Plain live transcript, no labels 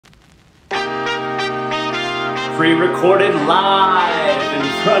Pre-recorded live in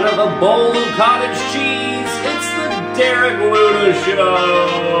front of a bowl of cottage cheese, it's the Derek Luna Show!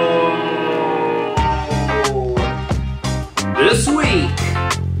 This week,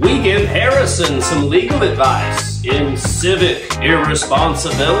 we give Harrison some legal advice in Civic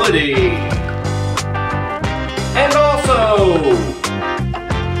irresponsibility. And also,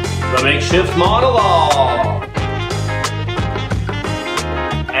 the makeshift monologue.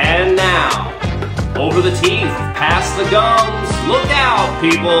 And now, over the teeth, past the gums, look out,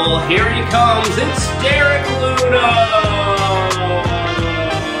 people, here he comes, it's Derek Luna!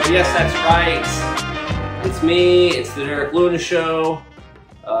 Yes, that's right, it's me, it's the Derek Luna Show.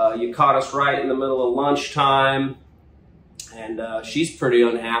 You caught us right in the middle of lunchtime, and she's pretty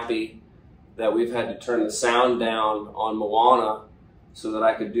unhappy that we've had to turn the sound down on Moana so that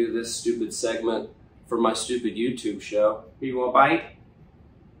I could do this stupid segment for my stupid YouTube show. You want a bite?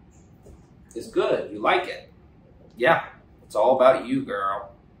 It's good. You like it. Yeah, it's all about you,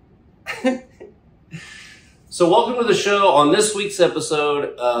 girl. So welcome to the show. On this week's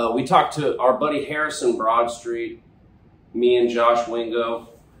episode, we talked to our buddy Harrison Broadstreet, me and Josh Wingo,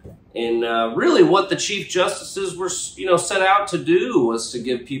 and really what the Chief Justices were, set out to do was to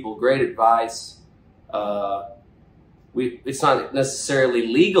give people great advice. It's not necessarily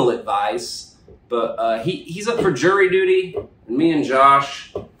legal advice, but he's up for jury duty, and me and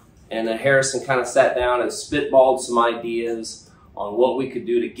Josh and Harrison kind of sat down and spitballed some ideas on what we could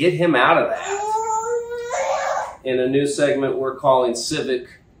do to get him out of that. In a new segment we're calling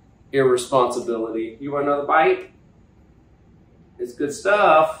Civic Irresponsibility. You want another bite? It's good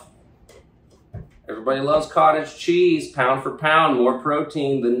stuff. Everybody loves cottage cheese, pound for pound, more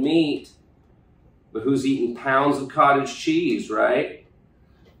protein than meat. But who's eating pounds of cottage cheese, right?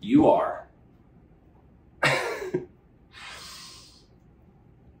 You are.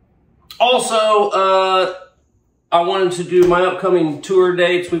 Also, I wanted to do my upcoming tour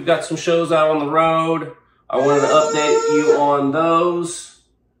dates. We've got some shows out on the road. I wanted to update you on those.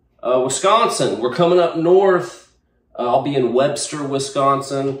 Wisconsin, we're coming up north. I'll be in Webster,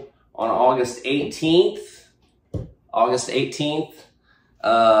 Wisconsin on August 18th.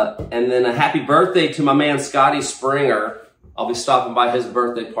 And then a happy birthday to my man, Scotty Springer. I'll be stopping by his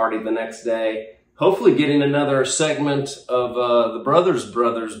birthday party the next day. Hopefully getting another segment of the Brothers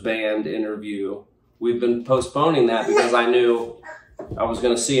Band interview. We've been postponing that because I knew I was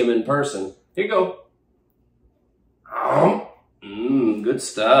going to see him in person. Here you go. Good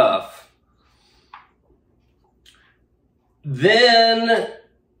stuff. Then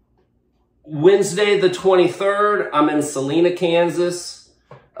Wednesday the 23rd, I'm in Salina, Kansas.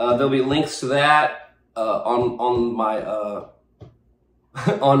 There'll be links to that on my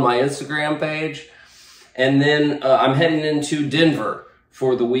on my Instagram page. And then I'm heading into Denver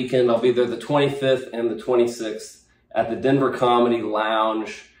for the weekend. I'll be there the 25th and the 26th at the Denver Comedy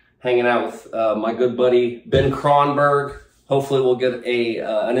Lounge, hanging out with my good buddy Ben Kronberg. Hopefully we'll get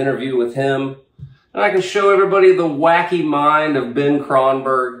an interview with him. And I can show everybody the wacky mind of Ben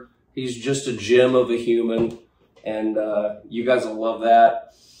Kronberg. He's just a gem of a human, and you guys will love that.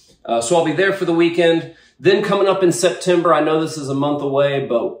 So I'll be there for the weekend. Then coming up in September, I know this is a month away,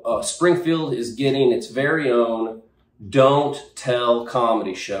 but Springfield is getting its very own Don't Tell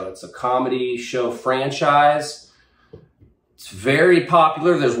comedy show. It's a comedy show franchise. It's very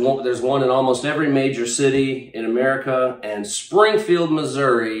popular. There's one in almost every major city in America. And Springfield,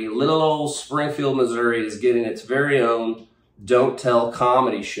 Missouri, little old Springfield, Missouri, is getting its very own Don't Tell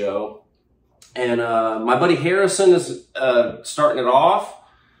comedy show. And my buddy Harrison is starting it off.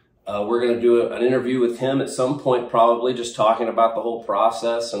 We're going to do an interview with him at some point, probably just talking about the whole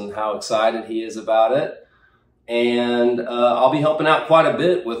process and how excited he is about it. And I'll be helping out quite a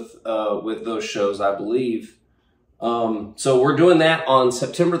bit with those shows, I believe. So we're doing that on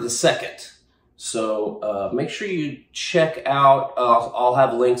September the 2nd. So make sure you check out, I'll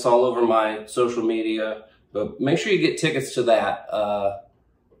have links all over my social media, but make sure you get tickets to that.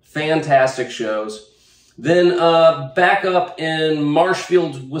 Fantastic shows. Then back up in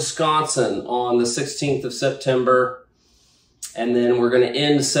Marshfield, Wisconsin on the 16th of September. And then we're going to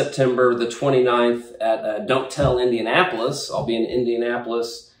end September the 29th at Don't Tell Indianapolis. I'll be in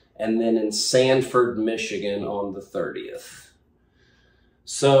Indianapolis. And then in Sanford, Michigan on the 30th.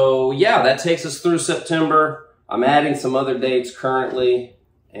 So yeah, that takes us through September. I'm adding some other dates currently.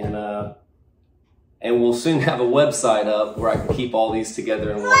 And we'll soon have a website up where I can keep all these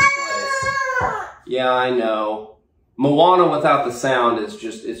together in one place. Yeah, I know. Moana without the sound is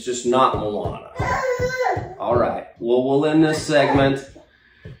it's just not Moana. All right. Well, we'll end this segment.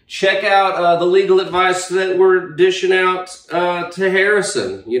 check out the legal advice that we're dishing out to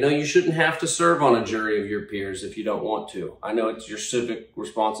Harrison. You know, you shouldn't have to serve on a jury of your peers if you don't want to. I know it's your civic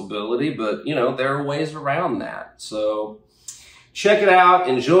responsibility, but, you know, there are ways around that. So check it out.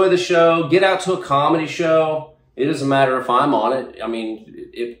 Enjoy the show. Get out to a comedy show. It doesn't matter if I'm on it. I mean,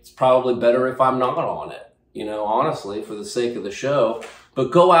 it's probably better if I'm not on it, you know, honestly, for the sake of the show.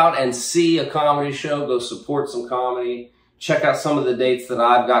 But go out and see a comedy show. Go support some comedy. Check out some of the dates that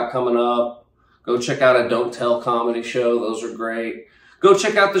I've got coming up. Go check out a Don't Tell comedy show. Those are great. Go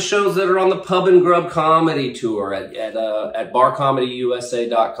check out the shows that are on the Pub and Grub comedy tour at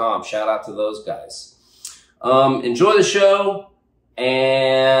barcomedyusa.com. Shout out to those guys. Enjoy the show.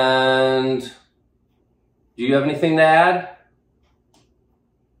 And do you have anything to add?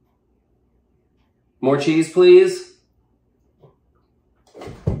 More cheese, please.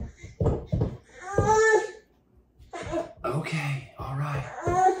 Okay, all right.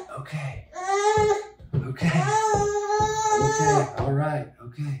 Okay. Okay. Okay, all right.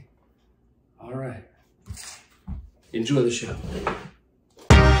 Okay. All right. Enjoy the show.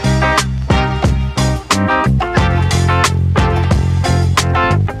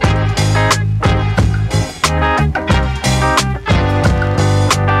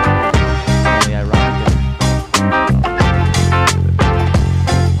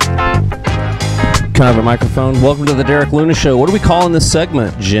 Can I have a microphone? Welcome to the Derek Luna Show. What are we calling this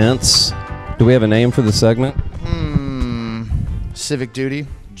segment, gents? Do we have a name for the segment? Civic duty.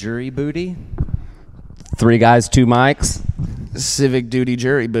 Jury booty? 3 guys, 2 mics? Civic duty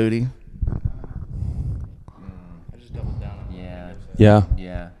jury booty. I just doubled down on Yeah.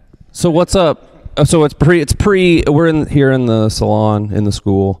 Yeah. So what's up? So it's pre, we're here in the salon, in the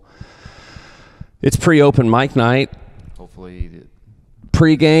school. It's pre-open mic night. Hopefully.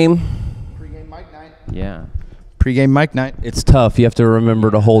 Pre-game. Pre-game mic night. Yeah. Pre-game mic night. It's tough. You have to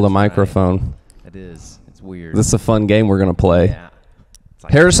remember to hold a microphone. It is. It's weird. This is a fun game we're going to play. Yeah. It's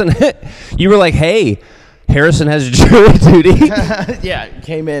like Harrison, you were like, hey, Harrison has jury duty. Yeah,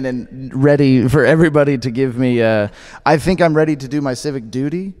 came in and ready for everybody to give me. I think I'm ready to do my civic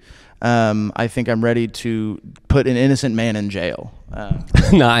duty. I think I'm ready to put an innocent man in jail.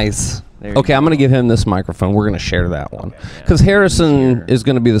 Nice. There you Okay, I'm going to give him this microphone. We're going to share that one. Because Harrison is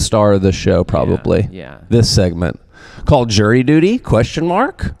going to be the star of this show, probably. Yeah. This segment. Called Jury Duty, question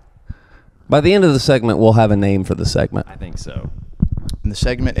mark? By the end of the segment, we'll have a name for the segment. I think so. And the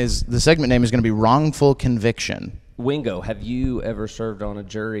segment name is going to be wrongful conviction. Wingo, have you ever served on a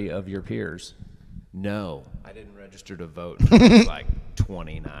jury of your peers? No. I didn't register to vote until I was like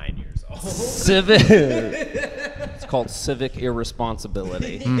 29 years old. Civic. It's called civic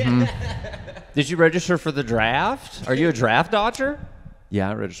irresponsibility. Mm-hmm. Did you register for the draft? Are you a draft dodger? Yeah,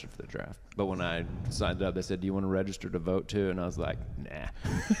 I registered for the draft. But when I signed up, they said, do you want to register to vote too? And I was like, nah.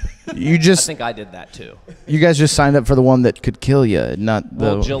 You I just, think I did that too. you guys just signed up for the one that could kill you, not the.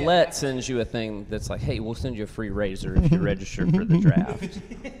 Well, Gillette sends you a thing that's like, hey, we'll send you a free razor if you register for the draft.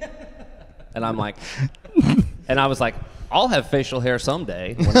 And I'm like, and I was like, I'll have facial hair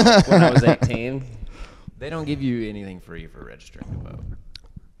someday when I was 18. They don't give you anything free for registering to vote.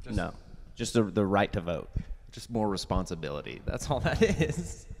 No, just the right to vote. Just more responsibility. That's all that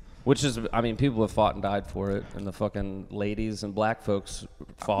is. Which is, I mean, people have fought and died for it, and the fucking ladies and black folks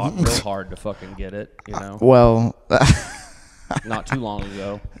fought real hard to fucking get it, you know? Well, Not too long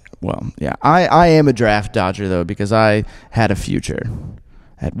ago. well, yeah. I am a draft dodger, though, because I had a future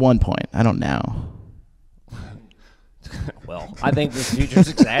at one point. I don't now. Well, I think this future's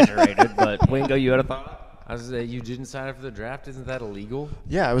exaggerated, but Wingo, you had a thought? I was say, you didn't sign up for the draft? Isn't that illegal?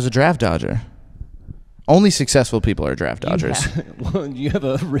 Yeah, I was a draft dodger. Only successful people are draft dodgers. Well, you have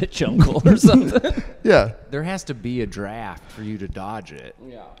a rich uncle or something? Yeah. There has to be a draft for you to dodge it.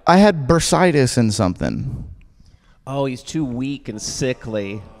 Yeah. I had bursitis and something. Oh, he's too weak and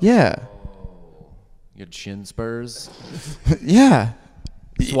sickly. Yeah. You had shin spurs. Yeah.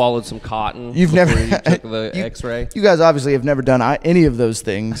 Swallowed some cotton. You've before never you took the X-ray. You guys obviously have never done any of those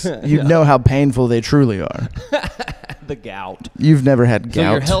things. You know how painful they truly are. The gout. You've never had So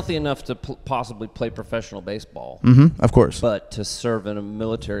you're gout. healthy enough to possibly play professional baseball, Of course. but to serve in a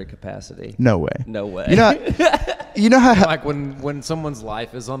military capacity, No way. no way. You know how Like when someone's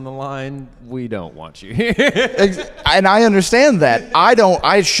life is on the line, we don't want you here. and I understand that.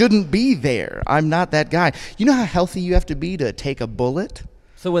 I shouldn't be there. I'm not that guy. You know how healthy you have to be to take a bullet?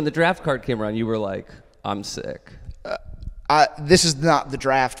 So when the draft card came around, you were like, I'm sick. This is not the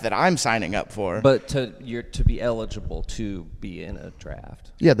draft that I'm signing up for. But to be eligible to be in a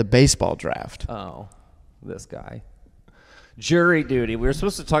draft. Yeah, the baseball draft. Oh, this guy. Jury duty. We were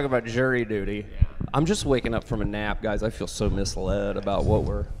supposed to talk about jury duty. Yeah. I'm just waking up from a nap, guys. I feel so misled about what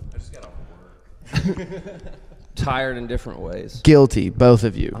we're. I just got off of work. Tired in different ways. Guilty, both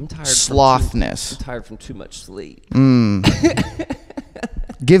of you. I'm tired. Slothness. I'm tired from too much sleep.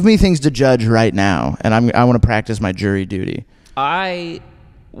 Give me things to judge right now, and I want to practice my jury duty. I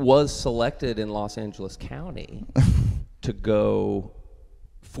was selected in Los Angeles County to go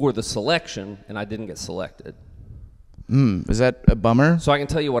for the selection, and I didn't get selected. Is that a bummer? So I can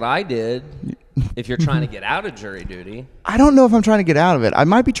tell you what I did if you're trying to get out of jury duty. I don't know if I'm trying to get out of it. I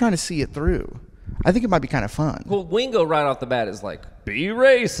might be trying to see it through. I think it might be kind of fun. Well, Wingo right off the bat is like, be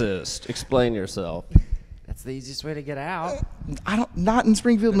racist. Explain yourself. That's the easiest way to get out. Not in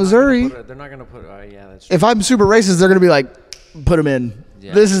Springfield, Missouri. They're not going to put yeah, that's true. If I'm super racist, they're going to be like, put him in.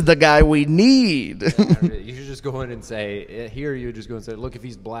 Yeah. This is the guy we need. You should just go in and say, here you just go and say, look, if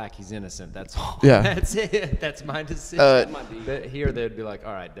he's black, he's innocent. That's all. Yeah. That's it. That's my decision. But here they'd be like,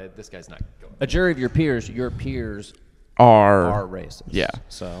 all right, this guy's not going. A jury of your peers Are racist. Yeah.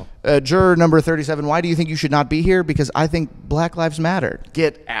 So juror number 37, why do you think you should not be here? Because I think Black Lives Matter.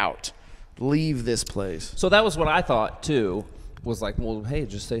 Get out. Leave this place. So that was what I thought too. Was like, well, hey,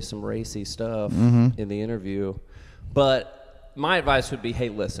 just say some racy stuff in the interview. But my advice would be, hey,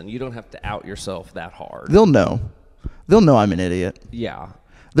 listen, you don't have to out yourself that hard. They'll know. They'll know I'm an idiot. Yeah.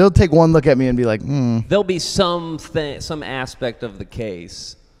 They'll take one look at me and be like, There'll be some aspect of the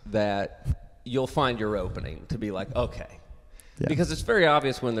case that you'll find your opening to be like, okay. Yeah. Because it's very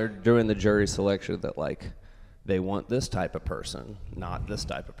obvious when they're doing the jury selection that, like, they want this type of person, not this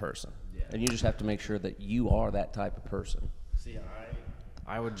type of person. Yeah. And you just have to make sure that you are that type of person. See,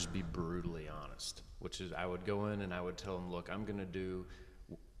 I would just be brutally honest, which is I would go in and I would tell them, look, I'm going to do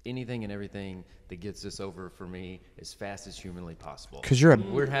anything and everything that gets this over for me as fast as humanly possible. Because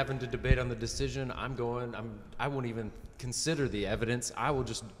we're having to debate on the decision. I won't even consider the evidence. I will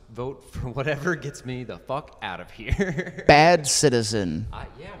just vote for whatever gets me the fuck out of here. bad citizen.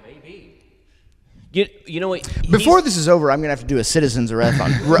 Yeah, maybe. You know what? Before this is over, I'm going to have to do a citizen's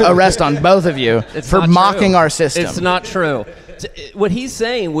arrest on both of you for mocking our system. It's not true. What he's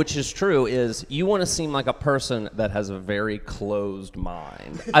saying, which is true, is you want to seem like a person that has a very closed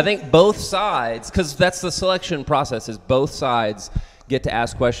mind. I think both sides, because that's the selection process, is both sides get to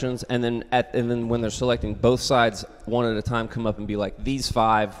ask questions, and then when they're selecting, both sides one at a time come up and be like, these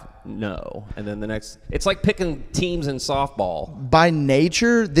 5, no. And then the next, it's like picking teams in softball. By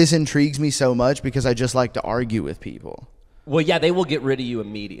nature, this intrigues me so much because I just like to argue with people. Well, yeah, they will get rid of you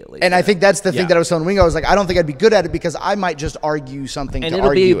immediately. And I think that's the thing that I was telling Wingo. I was like, I don't think I'd be good at it because I might just argue something and to it'll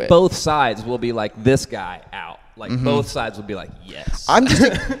argue be it. Both sides will be like, this guy out. Like, both sides will be like, yes.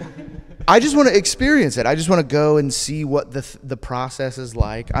 I just want to experience it. I just want to go and see what the process is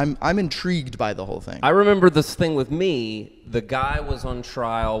like. I'm intrigued by the whole thing. I remember this thing with me. The guy was on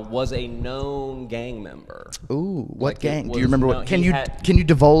trial, was a known gang member. Ooh, what Like, gang? it Do you remember was what? known- Can you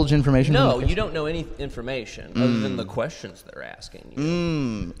divulge information? No, you don't know any information other than the questions they're asking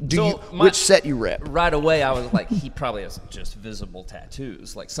you. Which set you rep? Right away, I was like, he probably has just visible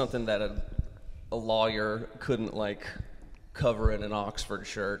tattoos, like something that a lawyer couldn't like cover in an Oxford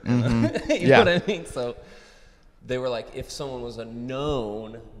shirt. You know what I mean? So they were like, if someone was a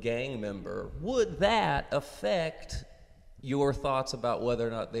known gang member, would that affect your thoughts about whether or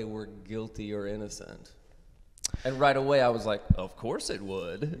not they were guilty or innocent? And right away I was like, of course it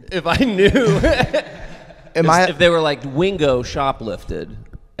would, if I knew. If they were like, Wingo shoplifted,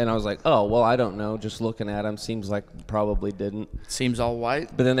 and I was like, oh, well, I don't know, just looking at him, seems like probably didn't. Seems all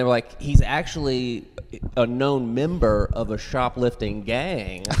white. But then they were like, he's actually a known member of a shoplifting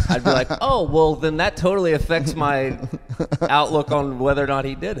gang. I'd be like, oh, well, then that totally affects my outlook on whether or not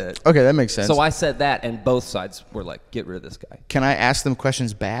he did it. Okay, that makes sense. So I said that, and both sides were like, get rid of this guy. Can I ask them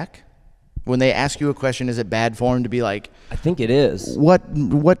questions back? When they ask you a question, is it bad form to be like, I think it is.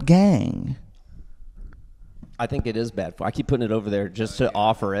 What gang? I think it is bad for. I keep putting it over there just to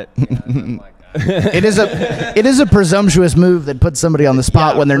offer it. It is a presumptuous move that puts somebody on the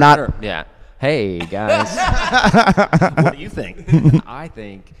spot when they're not. Sure. Yeah. Hey guys, what do you think? I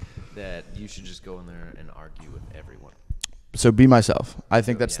think that you should just go in there and argue with everyone. So be myself. I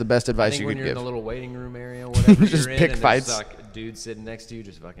think that's the best I advice think you when could you're give. in the little waiting room area, whatever Just you're pick in, and fights. there's like a dude sitting next to you,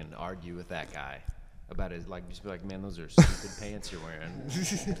 just fucking argue with that guy about it. Like, just be like, man, those are stupid pants you're wearing.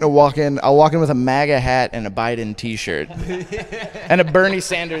 I'll walk in with a MAGA hat and a Biden T-shirt, and a Bernie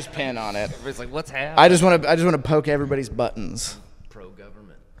Sanders pin on it. Everybody's like, what's happening? I just want to poke everybody's buttons.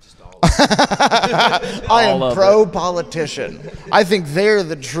 Pro-government, just all. I am pro-politician. I think they're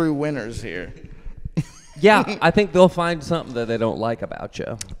the true winners here. Yeah, I think they'll find something that they don't like about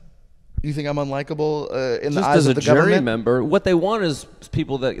you. You think I'm unlikable in the Just eyes as of a the jury government? member, what they want is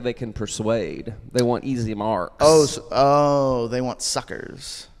people that they can persuade. They want easy marks. They want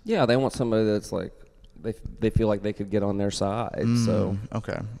suckers. Yeah, they want somebody that's like they feel like they could get on their side. So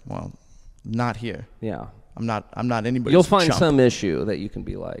Okay, well, not here. yeah, I'm not anybody. you'll find some issue that you can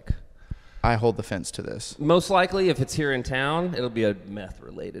be like. I hold the fence to this. Most likely, if it's here in town, it'll be a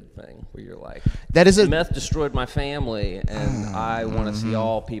meth-related thing where you're like, That is a meth destroyed my family, and I want to see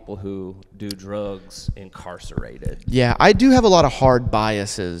all people who do drugs incarcerated. Yeah, I do have a lot of hard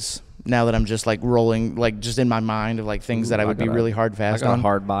biases now that I'm just like rolling, like just in my mind of like things that I would be really hard fast I got on. a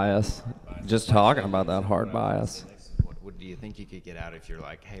hard bias. Just talking about that hard bias. What do you think you could get out if you're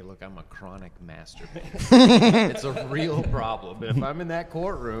like, hey, look, I'm a chronic masturbator? It's a real problem. If I'm in that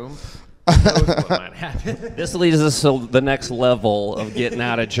courtroom, who knows what might happen? This leads us to the next level of getting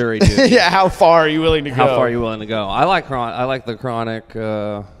out of jury duty. Yeah, how far are you willing to go? How far are you willing to go? I like the chronic.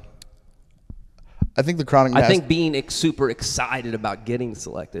 I think the chronic. I think being super excited about getting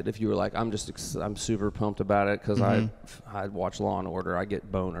selected. If you were like, I'm super pumped about it because I watch Law and Order. I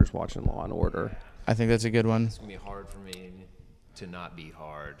get boners watching Law and Order. I think that's a good one. It's gonna be hard for me to not be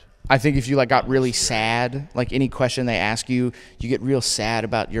hard. I think if you like got really sad, like any question they ask you, you get real sad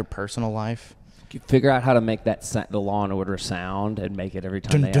about your personal life. You figure out how to make the Law and Order sound and make it every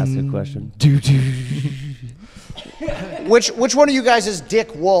time Dun, they ask dun. a question. Which one of you guys is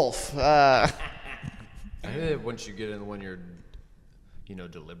Dick Wolf? I think that once you get in when you're,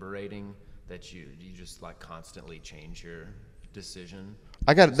 deliberating, that you just like constantly change your decision.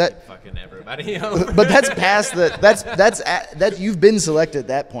 I got that, Fucking everybody over. but that's past the. That's you've been selected at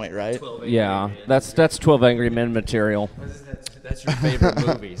that point, right? Yeah, that's 12 Angry Men material. That's your favorite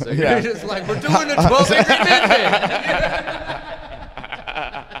movie. So Yeah. you're just like, we're doing a 12 Angry Men thing.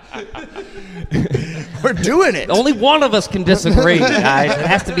 We're doing it. Only one of us can disagree, guys. It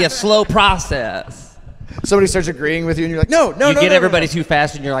has to be a slow process. Somebody starts agreeing with you, and you're like, no. You get everybody too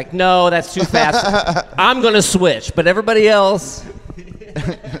fast, and you're like, no, that's too fast. I'm going to switch, but everybody else,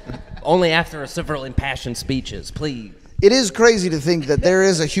 only after several impassioned speeches, please. It is crazy to think that there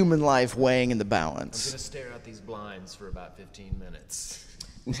is a human life weighing in the I'm balance. going to stare out these blinds for about 15 minutes.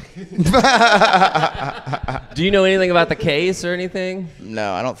 Do you know anything about the case or anything?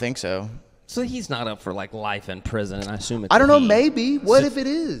 No, I don't think so. So he's not up for like life in prison, I assume it's I don't know. he. Maybe. What if it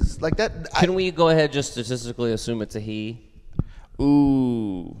is like that? Can we go ahead just statistically assume it's a he?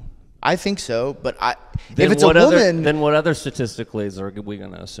 Ooh, I think so. But Then if it's a what woman, then what other statistically are we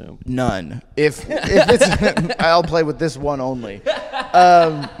going to assume? none. If it's, I'll play with this one only.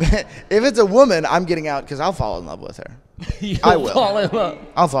 If it's a woman, I'm getting out because I'll fall in love with her. I will.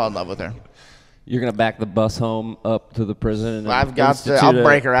 I'll fall in love with her. You're going to back the bus home up to the prison? And I've got to. institute I'll a-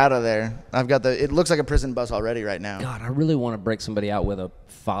 break her out of there. I've got the. It looks like a prison bus already right now. God, I really want to break somebody out with a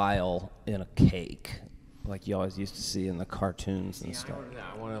file in a cake, like you always used to see in the cartoons and stuff.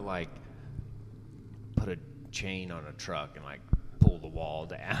 I want to like put a chain on a truck and like pull the wall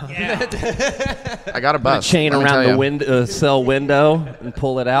down. I got a bus. Chain let me tell around the ya. cell window and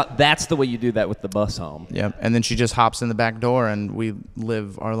pull it out. That's the way you do that with the bus home. Yep, and then she just hops in the back door, and we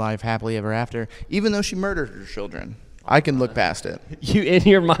live our life happily ever after. Even though she murdered her children, I can look past it. You, in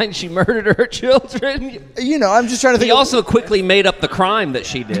your mind, she murdered her children. You know, I'm just trying to think. He also quickly made up the crime that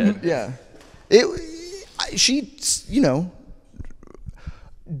she did. Yeah, she,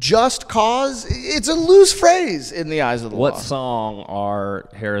 just cause. It's a loose phrase in the eyes of the What law. song are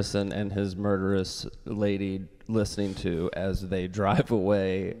Harrison and his murderous lady listening to as they drive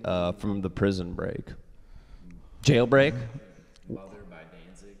away from the prison break? Jailbreak? Mother by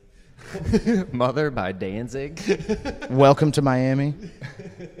Danzig. Mother by Danzig. Welcome to Miami,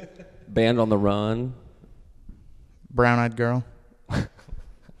 Band on the Run? Brown-Eyed Girl.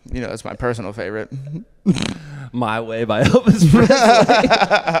 That's my personal favorite. My Way by Elvis Presley.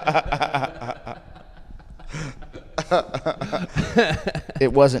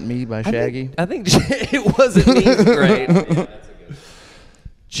 It Wasn't Me by Shaggy. I think It Wasn't Me is great.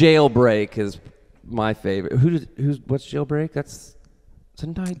 Jailbreak is my favorite. What's Jailbreak? That's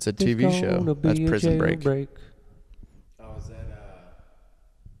tonight. It's a TV show. That's Prison Break. Oh, is that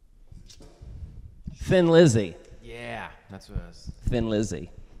Thin Lizzy. Yeah, that's what I was. Thin Lizzy.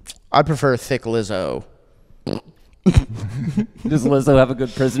 I prefer Thick Lizzo. Does Lizzo have a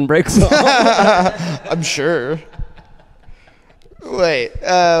good prison break song? I'm sure. Wait,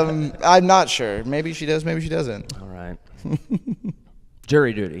 I'm not sure. Maybe she does, maybe she doesn't. All right.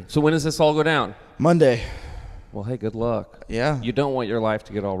 Jury duty. So when does this all go down? Monday. Well, hey, good luck. Yeah. You don't want your life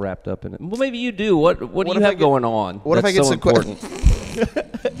to get all wrapped up in it. Well, maybe you do. What do What you if I have get- going on? what if that's I get so sequestered?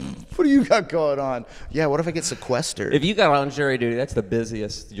 important? What do you got going on? Yeah, what if I get sequestered? If you got on jury duty, that's the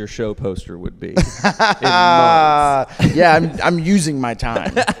busiest your show poster would be. Yeah, I'm using my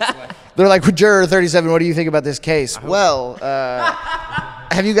time. They're like, Juror 37, what do you think about this case? Well,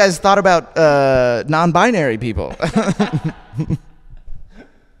 have you guys thought about non-binary people? I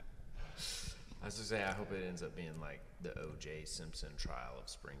was to say, I hope it ends up being like the O.J. Simpson trial of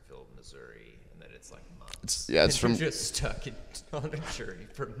Springfield, Missouri, and that it's like months. It's from just stuck on a jury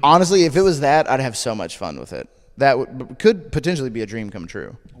for months. Honestly, if it was that, I'd have so much fun with it. That could potentially be a dream come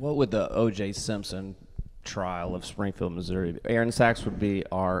true. What would the O.J. Simpson trial of Springfield, Missouri be? Aaron Sachs would be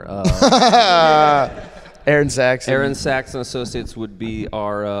our... Aaron Sachs. Aaron Sachs and Associates would be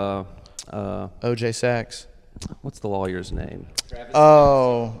our... O.J. Sachs. What's the lawyer's name?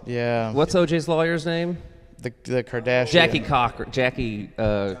 Oh, yeah. What's O.J.'s lawyer's name? The Kardashian.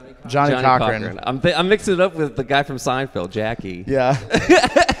 Johnny Cochran. I'm mixing it up with the guy from Seinfeld, Jackie. Yeah.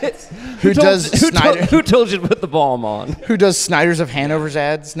 Who told you to put the balm on? Who does Snyder's of Hanover's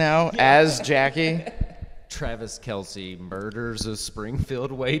ads now as Jackie? Travis Kelce murders a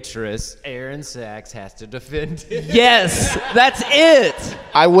Springfield waitress. Aaron Sachs has to defend him. Yes, that's it.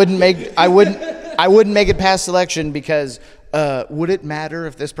 I wouldn't make it past selection because would it matter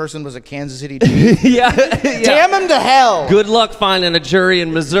if this person was a Kansas City Chief? Yeah. Damn him to hell. Good luck finding a jury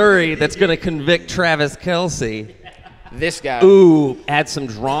in Missouri that's going to convict Travis Kelce. This guy. Ooh, add some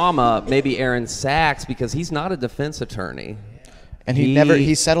drama. Maybe Aaron Sachs, because he's not a defense attorney. And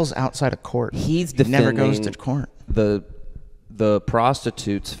he settles outside of court. He never goes to court. The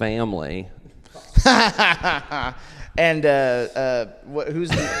prostitute's family. And who's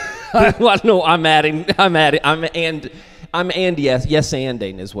the yes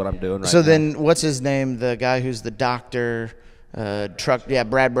anding is what I'm doing right So now. then what's his name? The guy who's the doctor truck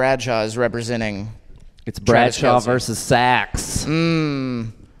Brad Bradshaw is representing. It's Bradshaw versus Sachs.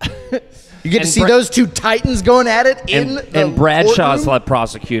 You get to see those two titans going at it and Bradshaw's courtroom? like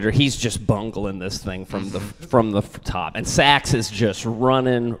prosecutor. He's just bungling this thing from the top, and Sachs is just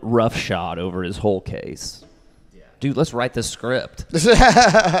running roughshod over his whole case. Yeah. Dude, let's write this script. God,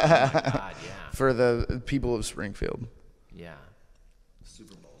 yeah. For the people of Springfield. Yeah.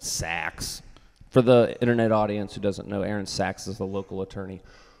 Super Bowl. Sachs. For the internet audience who doesn't know, Aaron Sachs is the local attorney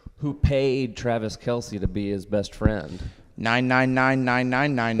who paid Travis Kelce to be his best friend.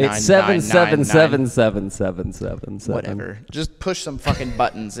 9999999. It's 7777777. Whatever. Just push some fucking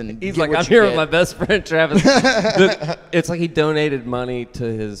buttons and He's get like, what I'm you here get. with my best friend Travis. It's like he donated money to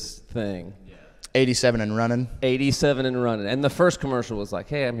his thing. 87 and running. 87 and running. And the first commercial was like,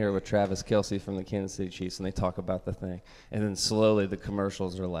 hey, I'm here with Travis Kelce from the Kansas City Chiefs, and they talk about the thing. And then slowly the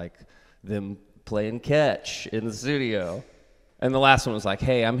commercials are like them playing catch in the studio. And the last one was like,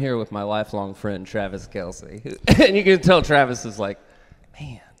 hey, I'm here with my lifelong friend, Travis Kelce. And you can tell Travis is like,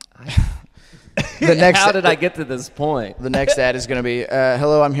 man, how did I get to this point? The next ad is going to be,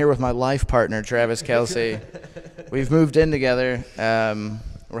 hello, I'm here with my life partner, Travis Kelce. We've moved in together.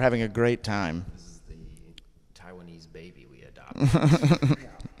 We're having a great time. This is the Taiwanese baby we adopted.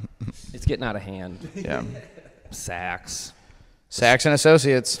 It's getting out of hand. Yeah. Sachs. Sachs and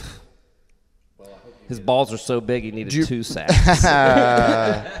Associates. His balls are so big he needed 2 sacks.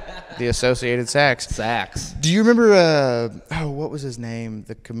 The Associated Sachs. Sacks. Do you remember, what was his name?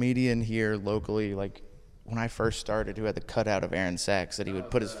 The comedian here locally, like when I first started, who had the cutout of Aaron Sachs that he would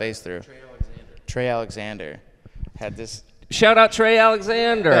put his face through? Trey Alexander. Had this. Shout out Trey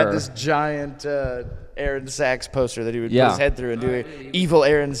Alexander. Had this giant Aaron Sachs poster that he would put his head through and do evil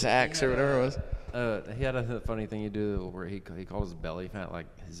Aaron Sachs or whatever it was. He had a funny thing he'd do where he called his belly fat like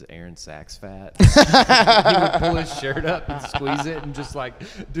his Aaron Sachs fat. He would pull his shirt up and squeeze it and just like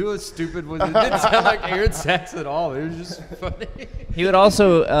do a stupid one. It didn't sound like Aaron Sachs at all. It was just funny. He would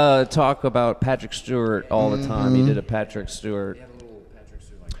also talk about Patrick Stewart all the time. He did a Patrick Stewart.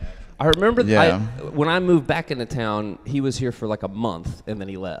 I remember when I moved back into town, he was here for like a month, and then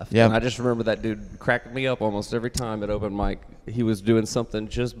he left. Yeah. And I just remember that dude cracking me up almost every time at open mic. He was doing something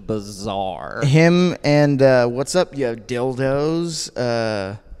just bizarre. Him and what's up? Yeah, dildos.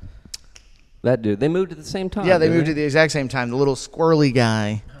 That dude. They moved at the same time. Yeah, they didn't moved at the exact same time. The little squirrely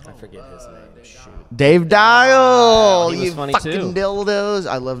guy. I forget his name. Dave Dial. He was you funny, fucking too. dildos.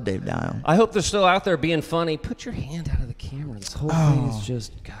 I love Dave Dial. I hope they're still out there being funny. Put your hand out of the camera. This whole thing is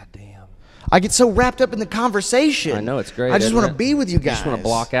just goddamn. I get so wrapped up in the conversation. I know, it's great. I just isn't want to it? be with you guys. I just want to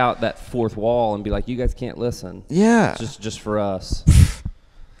block out that fourth wall and be like, you guys can't listen. Yeah. Just for us.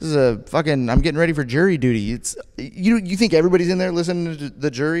 This is a fucking. I'm getting ready for jury duty. It's you think everybody's in there listening to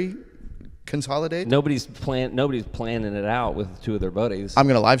the jury consolidate? Nobody's planning it out with 2 of their buddies. I'm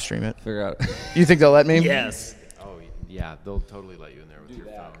gonna live stream it. Figure out. You think they'll let me? Yes. Oh, Yeah, they'll totally let you in there with your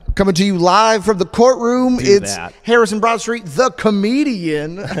phone. Coming to you live from the courtroom, it's that. Harrison Broad Street, the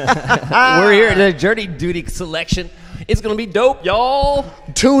comedian. We're here at the Jury Duty selection. It's going to be dope, y'all.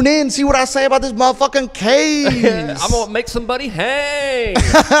 Tune in, see what I say about this motherfucking case. I'm going to make somebody hang.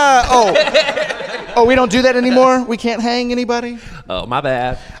 Oh, we don't do that anymore? We can't hang anybody? Oh, my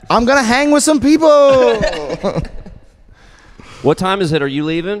bad. I'm going to hang with some people. What time is it? Are you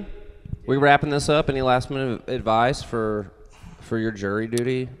leaving? We wrapping this up? Any last minute advice for your jury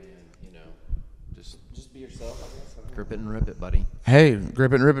duty? You know, just be yourself. I guess. Grip it and rip it, buddy. Hey,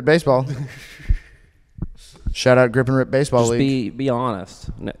 grip it and rip it baseball. Shout out Grip and Rip Baseball Just League. be honest.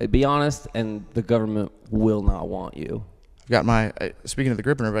 Be honest, and the government will not want you. Got my speaking of the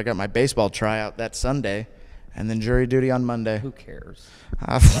Grip and Rip, I got my baseball tryout that Sunday, and then jury duty on Monday. Who cares?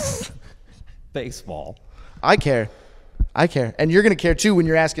 Baseball. I care. And you're going to care, too, when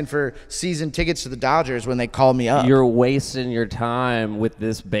you're asking for season tickets to the Dodgers when they call me up. You're wasting your time with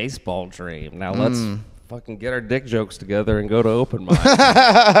this baseball dream. Now let's fucking get our dick jokes together and go to open mic.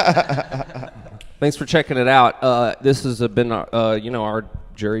 Thanks for checking it out. This has been our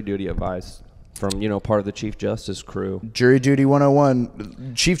jury duty advice from part of the Chief Justice crew. Jury Duty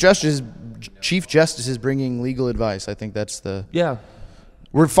 101. Chief Justice is bringing legal advice. I think that's the... Yeah.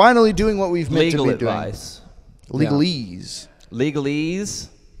 We're finally doing what we've meant Legal to be advice. doing. Legalese. Legalese.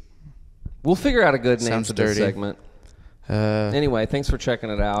 We'll figure out a good name Sounds for this dirty. segment. Anyway, thanks for checking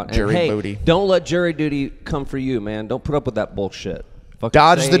it out. And Jury hey, booty. don't let jury duty come for you, man. Don't put up with that bullshit. Fucking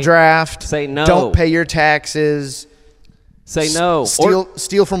Dodge the draft. Say no. Don't pay your taxes. Say no.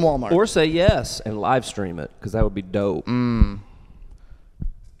 Steal from Walmart. Or say yes and live stream it, because that would be dope.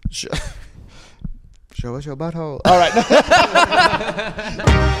 Show us your butthole. All right.